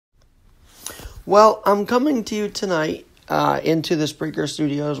Well, I'm coming to you tonight into the Spreaker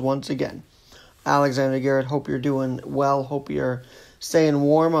Studios once again. Alexander Garrett, hope you're doing well. Hope you're staying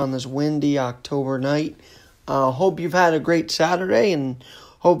warm on this windy October night. Hope you've had a great Saturday and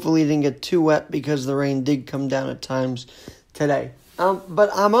hopefully you didn't get too wet because the rain did come down at times today. But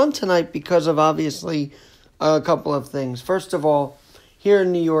I'm on tonight because of obviously a couple of things. First of all, here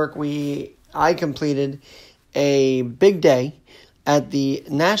in New York, I completed a big day at the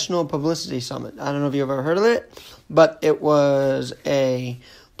National Publicity Summit. I don't know if you've ever heard of it, but it was a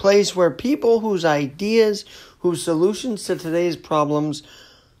place where people whose ideas, whose solutions to today's problems,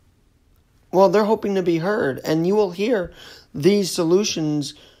 well, they're hoping to be heard. And you will hear these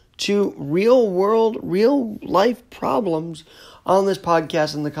solutions to real-world, real-life problems on this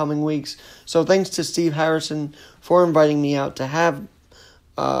podcast in the coming weeks. So thanks to Steve Harrison for inviting me out to have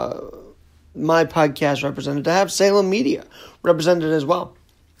my podcast represented, to have Salem Media represented as well,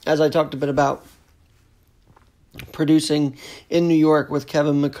 as I talked a bit about producing in New York with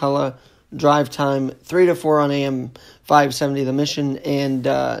Kevin McCullough, drive time 3 to 4 on AM 570 The Mission and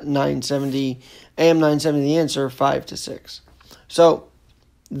AM 970 The Answer 5 to 6. So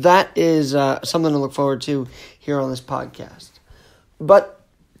that is something to look forward to here on this podcast. But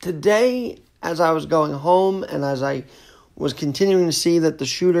today, as I was going home and as I was continuing to see that the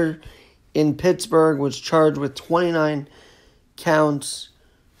shooter in Pittsburgh was charged with 29 counts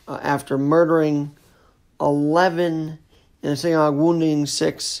after murdering 11 in a synagogue, wounding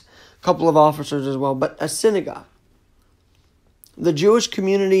 6, a couple of officers as well, but a synagogue. The Jewish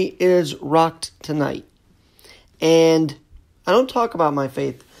community is rocked tonight. And I don't talk about my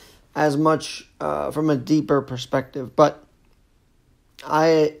faith as much from a deeper perspective, but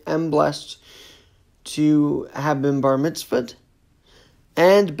I am blessed to have been bar mitzvahed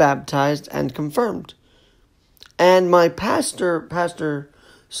and baptized and confirmed. And my Pastor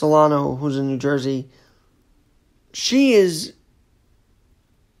Solano, who's in New Jersey, she is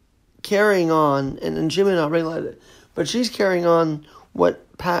carrying on, and Jim may not realize it, but she's carrying on what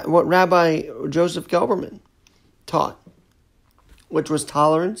Rabbi Joseph Gelberman taught, which was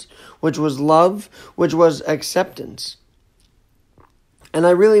tolerance, which was love, which was acceptance. And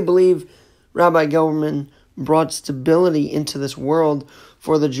I really believe Rabbi Gelberman brought stability into this world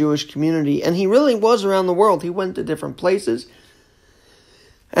for the Jewish community. And he really was around the world. He went to different places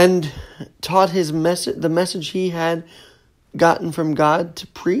and taught his the message he had gotten from God to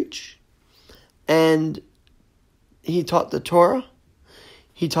preach. And he taught the Torah.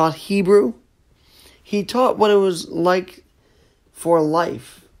 He taught Hebrew. He taught what it was like for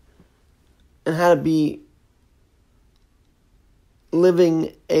life and how to be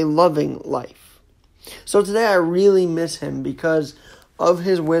living a loving life. So today I really miss him because of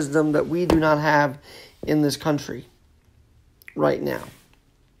his wisdom that we do not have in this country right now.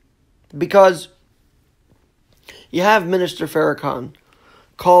 Because you have Minister Farrakhan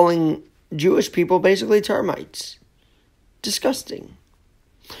calling Jewish people basically termites. Disgusting.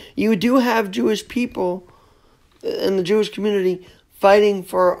 You do have Jewish people in the Jewish community fighting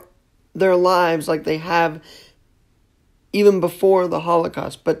for their lives like they have even before the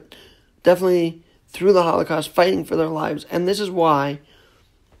Holocaust, but definitely through the Holocaust, fighting for their lives. And this is why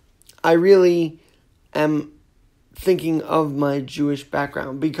I really am thinking of my Jewish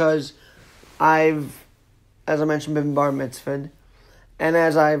background, because I've, as I mentioned, been bar mitzvahed, and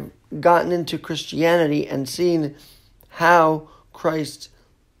as I've gotten into Christianity and seen how Christ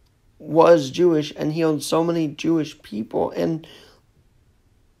was Jewish and healed so many Jewish people and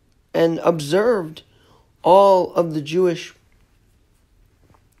observed all of the Jewish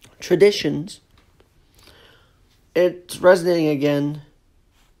traditions, it's resonating again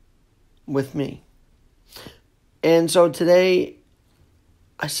with me. And so today,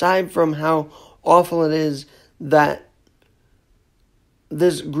 aside from how awful it is that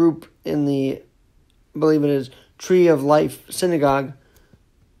this group in the, I believe it is, Tree of Life Synagogue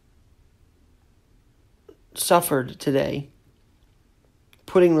suffered today,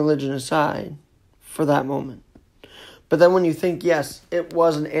 putting religion aside for that moment. But then when you think, yes, it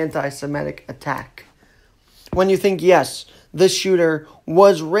was an anti-Semitic attack, when you think, yes, this shooter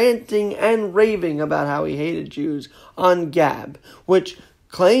was ranting and raving about how he hated Jews on Gab, which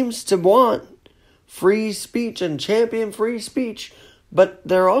claims to want free speech and champion free speech, but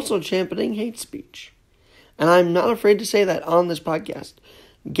they're also championing hate speech. And I'm not afraid to say that on this podcast.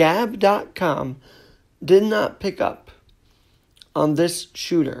 Gab.com did not pick up on this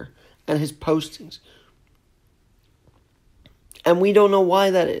shooter and his postings. And we don't know why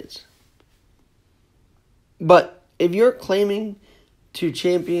that is. But if you're claiming to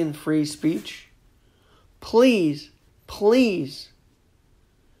champion free speech, please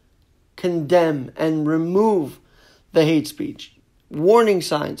condemn and remove the hate speech. Warning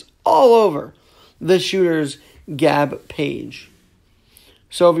signs all over the shooter's Gab page.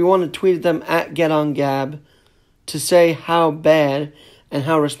 So if you want to tweet at them at GetOnGab to say how bad and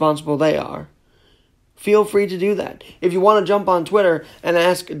how responsible they are, feel free to do that. If you want to jump on Twitter and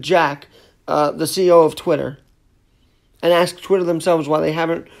ask Jack, the CEO of Twitter, and ask Twitter themselves why they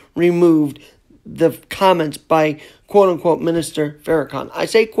haven't removed the comments by quote-unquote Minister Farrakhan. I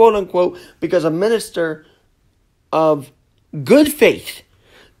say quote-unquote because a minister of good faith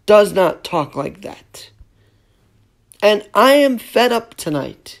does not talk like that. And I am fed up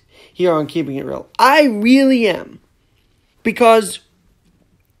tonight here on Keeping It Real. I really am. Because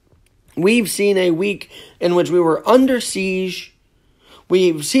we've seen a week in which we were under siege.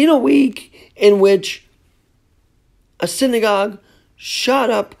 We've seen a week in which a synagogue shot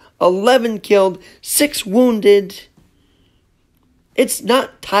up, 11 killed, 6 wounded. It's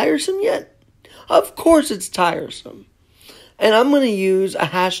not tiresome yet? Of course it's tiresome. And I'm going to use a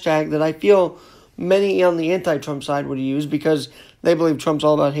hashtag that I feel many on the anti-Trump side would use because they believe Trump's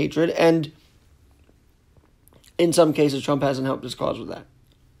all about hatred. And in some cases, Trump hasn't helped his cause with that.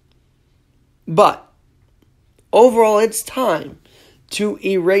 But overall, it's time to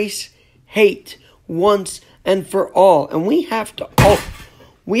erase hate once and for all. And we have to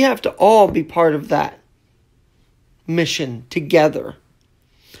all be part of that mission together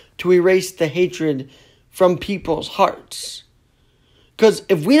to erase the hatred from people's hearts. Because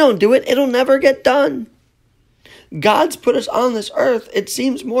if we don't do it, it'll never get done. God's put us on this earth, it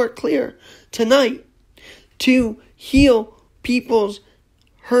seems more clear tonight, to heal people's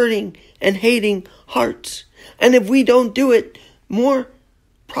hurting and hating hearts. And if we don't do it, more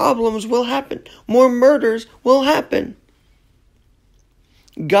problems will happen. More murders will happen.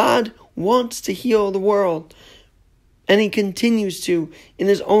 God wants to heal the world. And He continues to in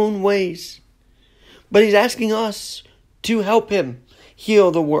His own ways. But He's asking us to help Him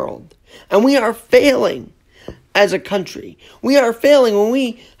heal the world. And we are failing as a country. We are failing when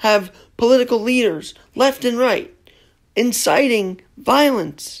we have political leaders, left and right, inciting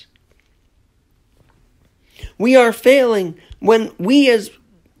violence. We are failing when we as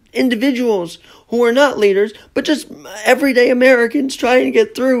individuals who are not leaders, but just everyday Americans trying to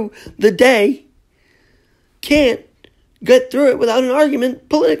get through the day, can't get through it without an argument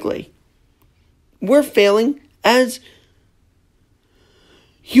politically. We're failing as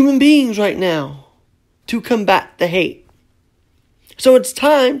human beings right now to combat the hate. So it's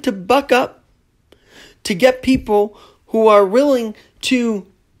time to buck up, to get people who are willing to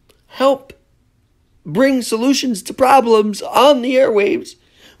help bring solutions to problems on the airwaves,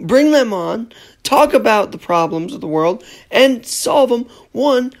 bring them on, talk about the problems of the world, and solve them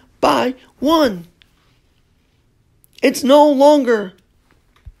one by one. It's no longer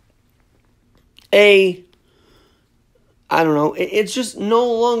it's just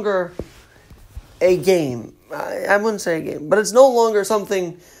no longer a game. I wouldn't say a game, but it's no longer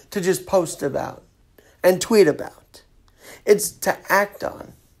something to just post about and tweet about. It's to act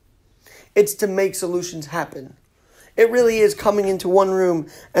on. It's to make solutions happen. It really is coming into one room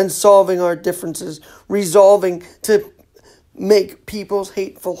and solving our differences, resolving to make people's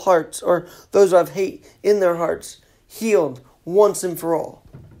hateful hearts, or those who have hate in their hearts, healed once and for all.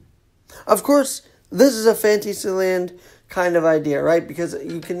 Of course, this is a Fantasyland kind of idea, right? Because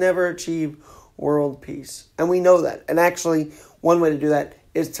you can never achieve world peace. And we know that. And actually, one way to do that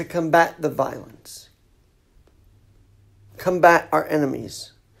is to combat the violence. Combat our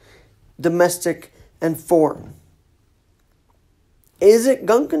enemies, domestic and foreign. Is it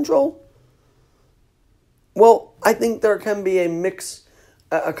gun control? Well, I think there can be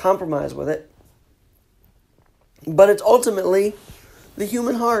a compromise with it. But it's ultimately the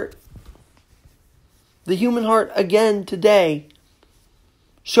human heart. The human heart, again, today,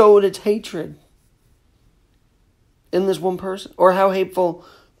 showed its hatred in this one person, or how hateful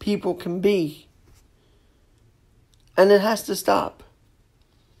people can be. And it has to stop.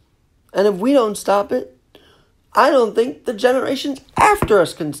 And if we don't stop it, I don't think the generations after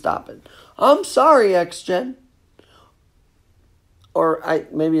us can stop it. I'm sorry, X-Gen. Or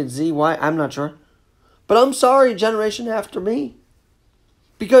maybe it's ZY, I'm not sure. But I'm sorry, generation after me.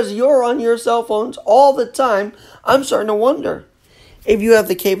 Because you're on your cell phones all the time, I'm starting to wonder if you have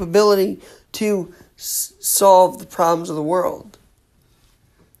the capability to solve the problems of the world.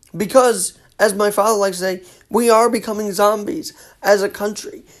 Because, as my father likes to say, we are becoming zombies as a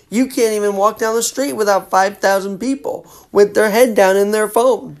country. You can't even walk down the street without 5,000 people with their head down in their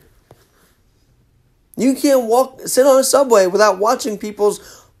phone. You can't sit on a subway without watching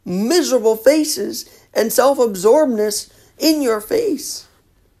people's miserable faces and self-absorbedness in your face.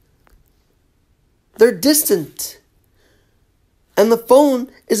 they're distant. And the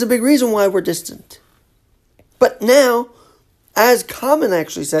phone is a big reason why we're distant. But now, as Common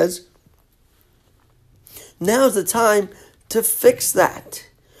actually says, now's the time to fix that.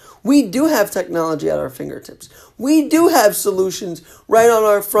 We do have technology at our fingertips. We do have solutions right on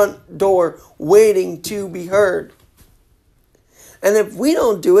our front door waiting to be heard. And if we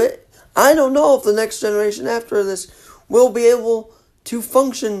don't do it, I don't know if the next generation after this will be able to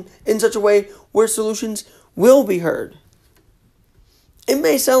function in such a way where solutions will be heard. It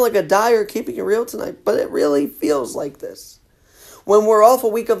may sound like a dire keeping it real tonight, but it really feels like this. When we're off a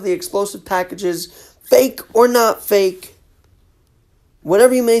week of the explosive packages, fake or not fake,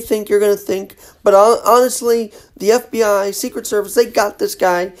 whatever you may think you're going to think, but honestly, the FBI, Secret Service, they got this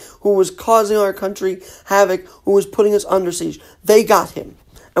guy who was causing our country havoc, who was putting us under siege. They got him,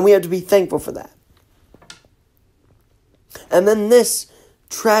 and we have to be thankful for that. And then this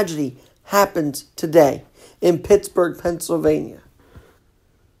tragedy happens today in Pittsburgh, Pennsylvania.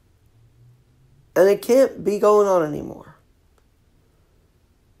 And it can't be going on anymore.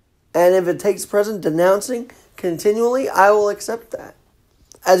 And if it takes the president denouncing continually, I will accept that,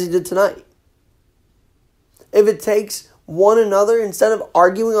 as he did tonight. If it takes one another, instead of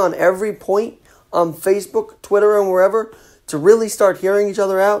arguing on every point on Facebook, Twitter, and wherever, to really start hearing each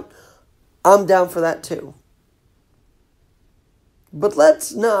other out, I'm down for that too. But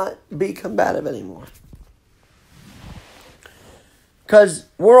let's not be combative anymore. Because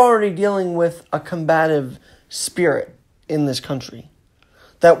we're already dealing with a combative spirit in this country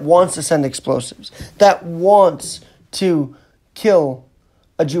that wants to send explosives, that wants to kill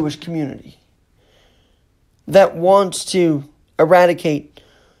a Jewish community, that wants to eradicate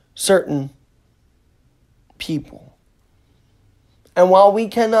certain people. And while we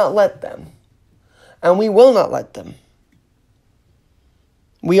cannot let them, and we will not let them,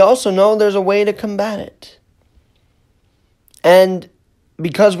 we also know there's a way to combat it. And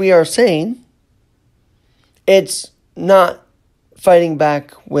because we are sane, it's not fighting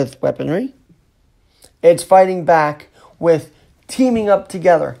back with weaponry. It's fighting back with teaming up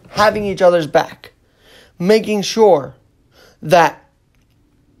together, having each other's back, making sure that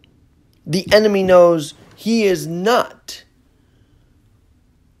the enemy knows he is not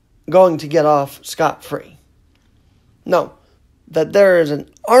going to get off scot-free. No, that there is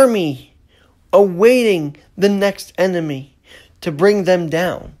an army awaiting the next enemy to bring them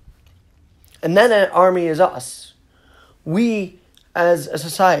down. And then that army is us. We as a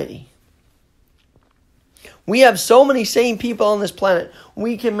society. We have so many sane people on this planet.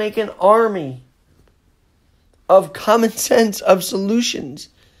 We can make an army of common sense, of solutions.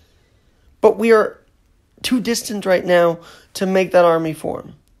 But we are too distant right now to make that army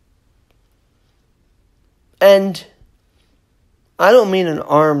form. And I don't mean an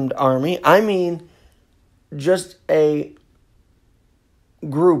armed army. I mean just a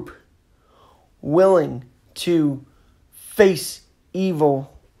group willing to face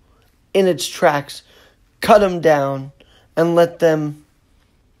evil in its tracks, cut them down, and let them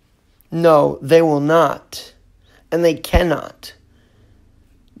know they will not and they cannot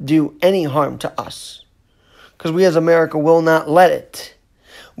do any harm to us. Because we as America will not let it.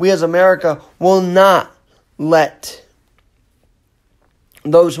 We as America will not let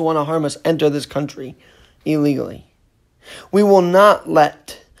those who want to harm us enter this country illegally. We will not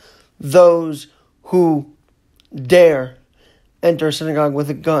let those who dare enter a synagogue with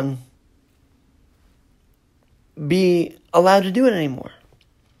a gun be allowed to do it anymore.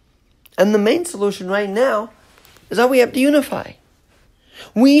 And the main solution right now is that we have to unify.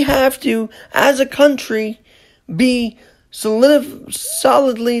 We have to, as a country, be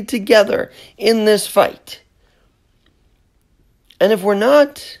solidly together in this fight. And if we're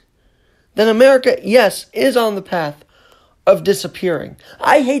not, then America, yes, is on the path of disappearing.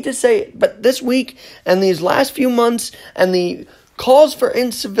 I hate to say it, but this week and these last few months and the calls for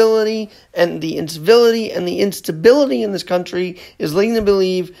incivility and the instability in this country is leading to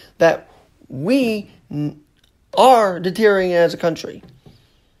believe that we are deteriorating as a country.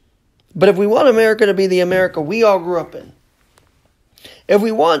 But if we want America to be the America we all grew up in, if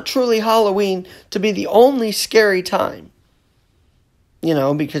we want truly Halloween to be the only scary time,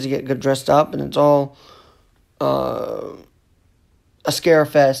 because you get dressed up and it's all a scare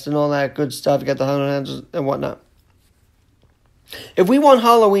fest and all that good stuff, you got the hands and whatnot. If we want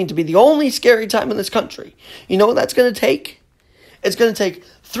Halloween to be the only scary time in this country, you know what that's going to take? It's going to take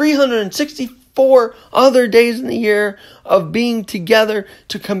 364 other days in the year of being together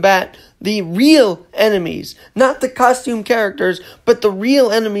to combat the real enemies, not the costume characters, but the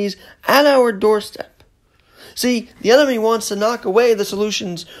real enemies at our doorstep. See, the enemy wants to knock away the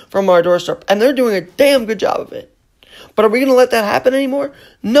solutions from our doorstep, and they're doing a damn good job of it. But are we going to let that happen anymore?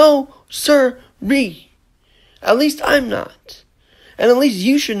 No, sir-ree. At least I'm not. And at least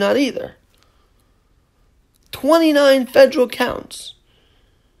you should not either. 29 federal counts.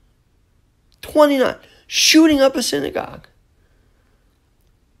 29. Shooting up a synagogue.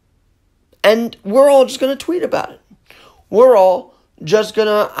 And we're all just going to tweet about it. We're all just going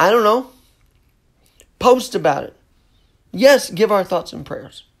to, post about it. Yes, give our thoughts and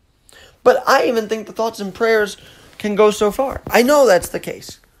prayers. But I even think the thoughts and prayers can go so far. I know that's the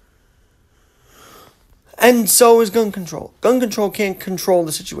case. And so is gun control. Gun control can't control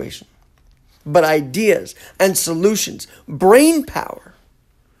the situation. But ideas and solutions, brain power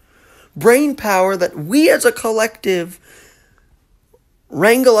that we as a collective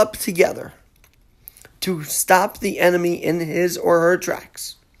wrangle up together to stop the enemy in his or her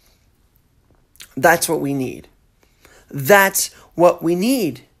tracks. That's what we need. That's what we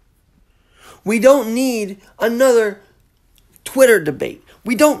need. We don't need another Twitter debate.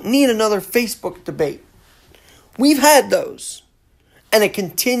 We don't need another Facebook debate. We've had those. And it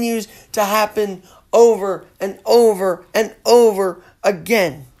continues to happen over and over and over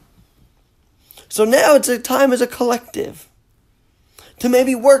again. So now it's a time as a collective to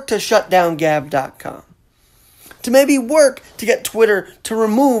maybe work to shut down Gab.com. To maybe work to get Twitter to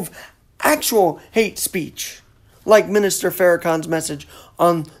remove actual hate speech, like Minister Farrakhan's message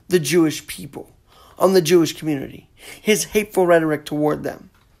on the Jewish people, on the Jewish community, his hateful rhetoric toward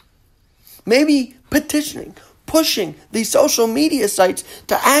them. Maybe petitioning, pushing these social media sites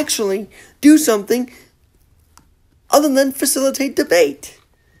to actually do something other than facilitate debate.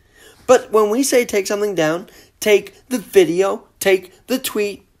 But when we say take something down, take the video, take the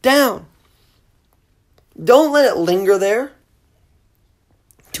tweet down. Don't let it linger there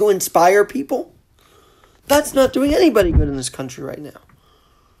to inspire people. That's not doing anybody good in this country right now.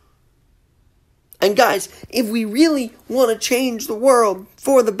 And guys, if we really want to change the world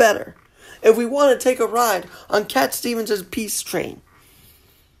for the better, if we want to take a ride on Cat Stevens' peace train,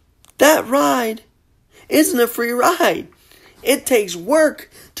 that ride isn't a free ride. It takes work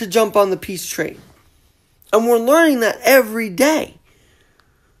to jump on the peace train. And we're learning that every day.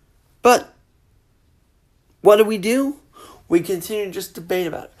 But what do? We continue to just debate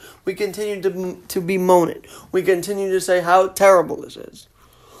about it. We continue to bemoan it. We continue to say how terrible this is.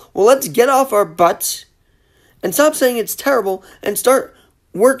 Well, let's get off our butts and stop saying it's terrible and start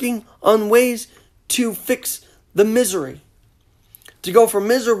working on ways to fix the misery. To go from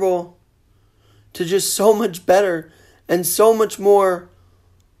miserable to just so much better and so much more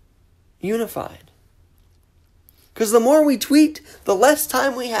unified. Because the more we tweet, the less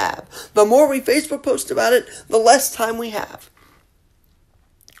time we have. The more we Facebook post about it, the less time we have.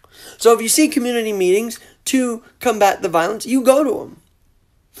 So if you see community meetings to combat the violence, you go to them.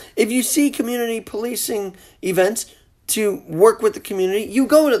 If you see community policing events to work with the community, you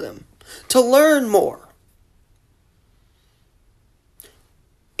go to them to learn more.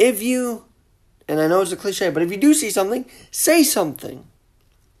 If you, and I know it's a cliche, but if you do see something, say something.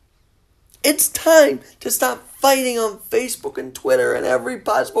 It's time to stop fighting on Facebook and Twitter and every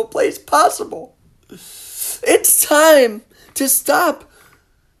possible place possible. It's time to stop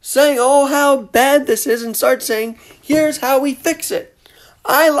saying, oh, how bad this is, and start saying, here's how we fix it.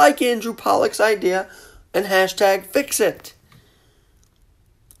 I like Andrew Pollack's idea and hashtag fix it.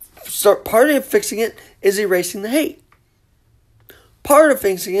 So part of fixing it is erasing the hate. Part of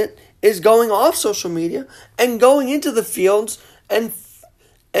fixing it is going off social media and going into the fields and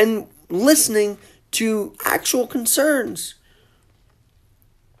listening to actual concerns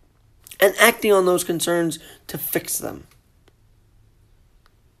and acting on those concerns to fix them.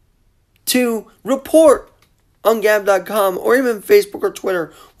 To report on Gab.com or even Facebook or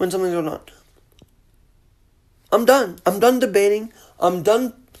Twitter when something's going on. I'm done. I'm done debating. I'm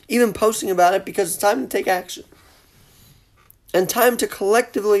done even posting about it because it's time to take action. And time to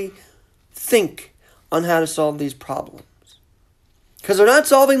collectively think on how to solve these problems. Because they're not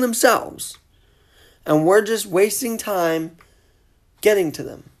solving themselves. And we're just wasting time getting to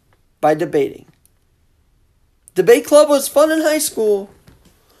them by debating. Debate club was fun in high school.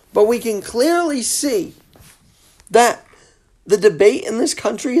 But we can clearly see that the debate in this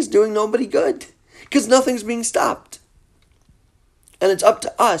country is doing nobody good. Because nothing's being stopped. And it's up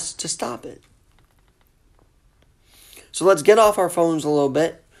to us to stop it. So let's get off our phones a little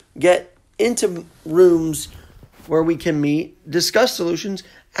bit. Get into rooms where we can meet, discuss solutions,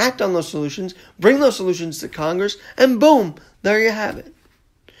 act on those solutions, bring those solutions to Congress, and boom, there you have it.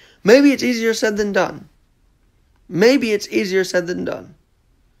 Maybe it's easier said than done. Maybe it's easier said than done.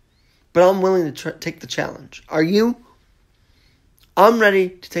 but I'm willing to take the challenge. Are you? I'm ready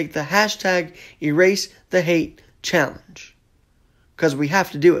to take the hashtag Erase the Hate challenge. Because we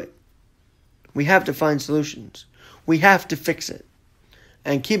have to do it. We have to find solutions. We have to fix it.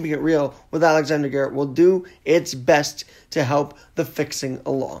 And Keeping It Real with Alexander Garrett will do its best to help the fixing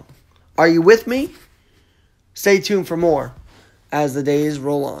along. Are you with me? Stay tuned for more as the days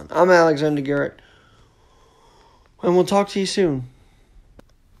roll on. I'm Alexander Garrett, and we'll talk to you soon.